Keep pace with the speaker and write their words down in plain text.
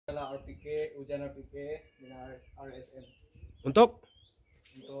adalah RPK, ujian RPK dengan RSM untuk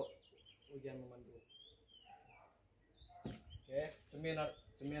ujian memandu. Oke,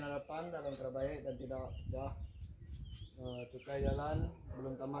 cermin hadapan dalam keadaan baik dan tidak pecah. Cukai jalan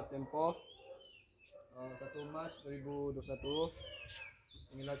belum tamat tempo. 1 Maret 2021.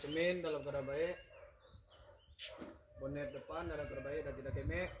 Pengilau cermin dalam keadaan baik. Bonet depan dalam keadaan baik dan tidak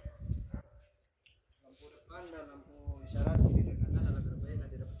kemek. Lampu depan dan lampu isyarat kiri dan kanan dalam keadaan baik dan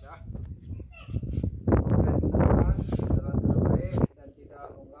tidak pecah. Bonet kendaraan dalam keadaan baik dan tidak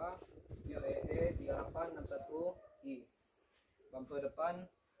longgar. UAE 3861I. Bumper depan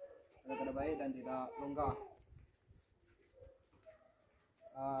dalam keadaan baik dan tidak longgar.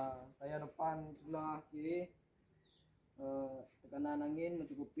 Tayar depan sebelah kiri, tekanan angin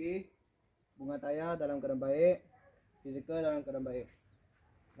mencukupi. Bunga tayar dalam keadaan baik. Fizikal dalam keadaan baik.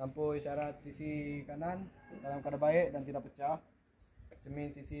 Lampu isyarat sisi kanan dalam keadaan baik dan tidak pecah. Cermin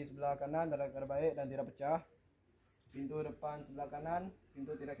sisi sebelah kanan dalam keadaan baik dan tidak pecah. Pintu depan sebelah kanan,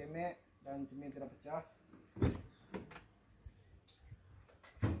 pintu tidak kemek dan cermin tidak pecah.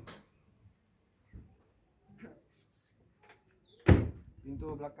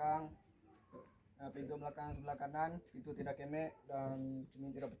 Pintu belakang sebelah kanan, pintu tidak kemek dan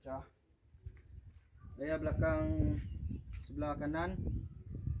cermin tidak pecah. Daya belakang sebelah kanan,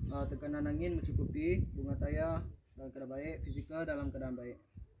 tekanan angin mencukupi. Bunga tayar dalam keadaan baik. Fizikal dalam keadaan baik.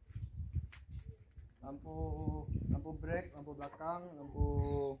 Lampu brek, lampu belakang, lampu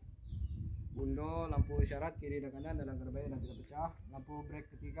bundo, lampu isyarat kiri dan kanan dalam keadaan baik dan tidak pecah. Lampu brek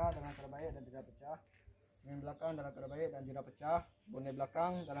ketiga dalam keadaan baik dan tidak pecah. Cermin belakang dalam keadaan baik dan tidak pecah. Bonet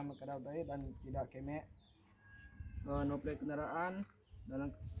belakang dalam keadaan baik dan tidak kemek. Noplate kendaraan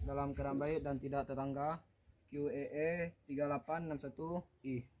dalam keadaan baik dan tidak tetangga. QEE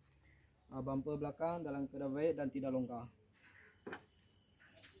 3861I. Bumper belakang dalam keadaan baik dan tidak longgar.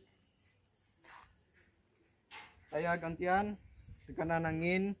 Tayar gantian, tekanan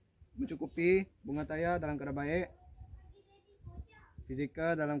angin mencukupi. Bunga tayar dalam keadaan baik.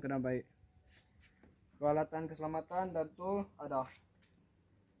 Fizikal dalam keadaan baik. Peralatan keselamatan dan tool ada.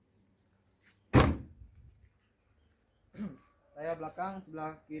 Tayar belakang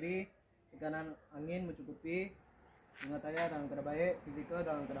sebelah kiri, tekanan angin mencukupi. Bunga tayar dalam keadaan baik. Fizikal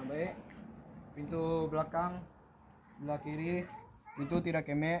dalam keadaan baik. Pintu belakang sebelah kiri, pintu tidak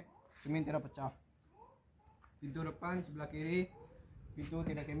kemek, cermin tidak pecah. Pintu depan sebelah kiri, pintu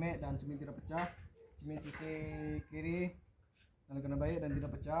tidak kemek dan cermin tidak pecah. Cermin sisi kiri dalam keadaan baik dan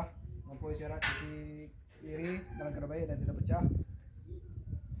tidak pecah. Lampu isyarat sisi kiri dalam keadaan baik dan tidak pecah.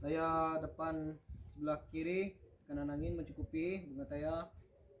 Tayar depan sebelah kiri, tekanan angin mencukupi. Bunga tayar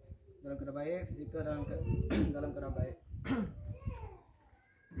dalam keadaan baik. Fizikal dalam keadaan baik.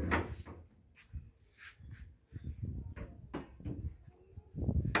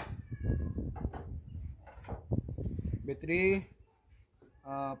 Bateri,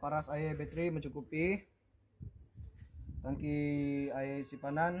 paras air bateri mencukupi. Tangki air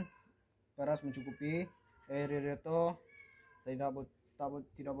simpanan paras mencukupi. Air radiator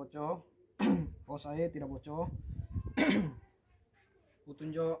tidak bocor. Hos air tidak bocor.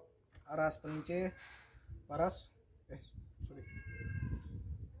 Petunjuk aras pelincir paras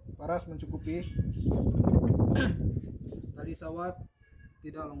mencukupi. Tali sawat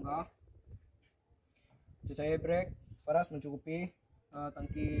tidak longgar. Cecair brek paras mencukupi.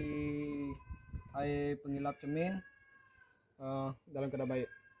 Tangki air pengilap cermin dalam keadaan baik.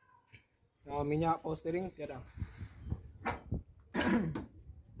 Minyak power steering tiada.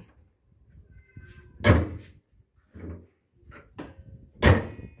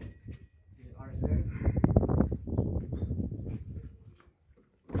 RSM.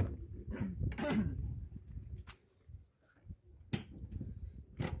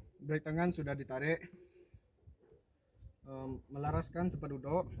 Brek tangan sudah ditarik. Melaraskan tempat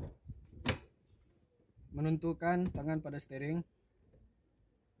duduk. Menentukan tangan pada steering.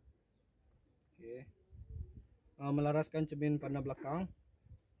 Oke. Melaraskan cermin pandang belakang.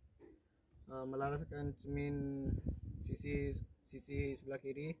 Melaraskan cermin sisi sebelah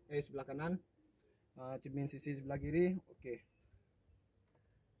kiri, sebelah kanan. Cermin sisi sebelah kiri. Oke.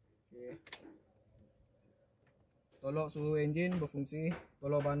 Tolok suhu enjin berfungsi,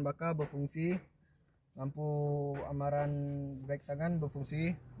 tolok bahan bakar berfungsi, lampu amaran brek tangan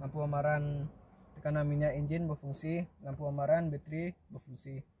berfungsi, lampu amaran tekanan minyak enjin berfungsi, lampu amaran bateri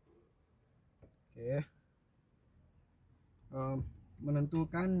berfungsi. Oke.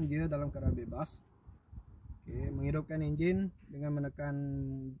 Menentukan dia dalam keadaan bebas. Oke, menghidupkan enjin dengan menekan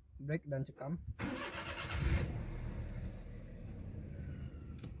brake dan cekam.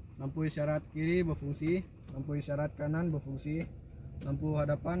 Lampu isyarat kiri berfungsi, lampu isyarat kanan berfungsi, lampu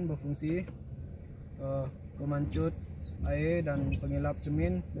hadapan berfungsi, pemancut air dan pengilap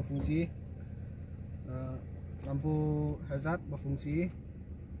cermin berfungsi, lampu hazard berfungsi,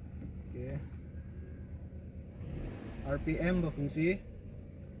 RPM berfungsi,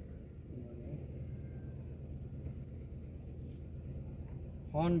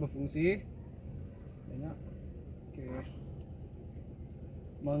 horn berfungsi, banyak.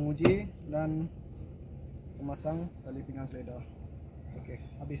 Menguji dan memasang tali pinggang seleda.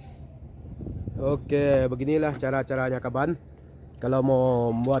 Habis. Beginilah cara-caranya kawan kalau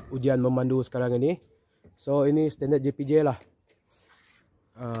mau buat ujian memandu sekarang ini. So ini standard JPJ lah.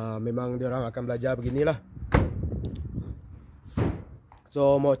 Memang diorang akan belajar beginilah.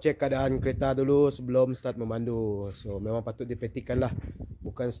 So mau cek keadaan kereta dulu sebelum start memandu. So memang patut dipraktikkan lah.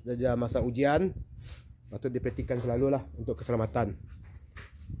 Bukan saja masa ujian, patut dipraktikkan selalu lah untuk keselamatan.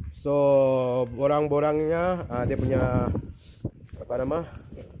 So borang-borangnya dia punya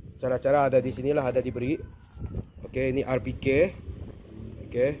cara-cara ada di sinilah, ada diberi. Ini RPK.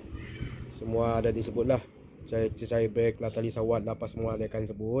 Semua ada disebut lah. Cair brake lah, tali sawat lah, apa semua dia akan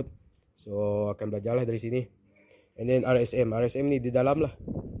sebut. So akan belajarlah dari sini. And then RSM ni di dalam lah.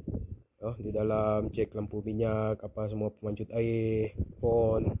 Di dalam cek lampu minyak, apa semua, pemancut air,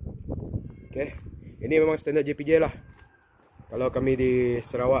 horn. Ini memang standard JPJ lah. Kalau kami di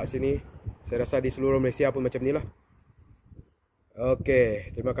Sarawak sini, saya rasa di seluruh Malaysia pun macam ni lah.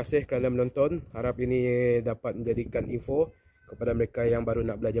 Terima kasih kerana menonton. Harap ini dapat menjadikan info kepada mereka yang baru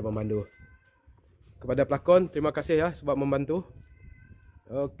nak belajar memandu. Kepada pelakon, terima kasih ya sebab membantu.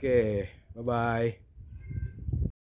 Bye bye.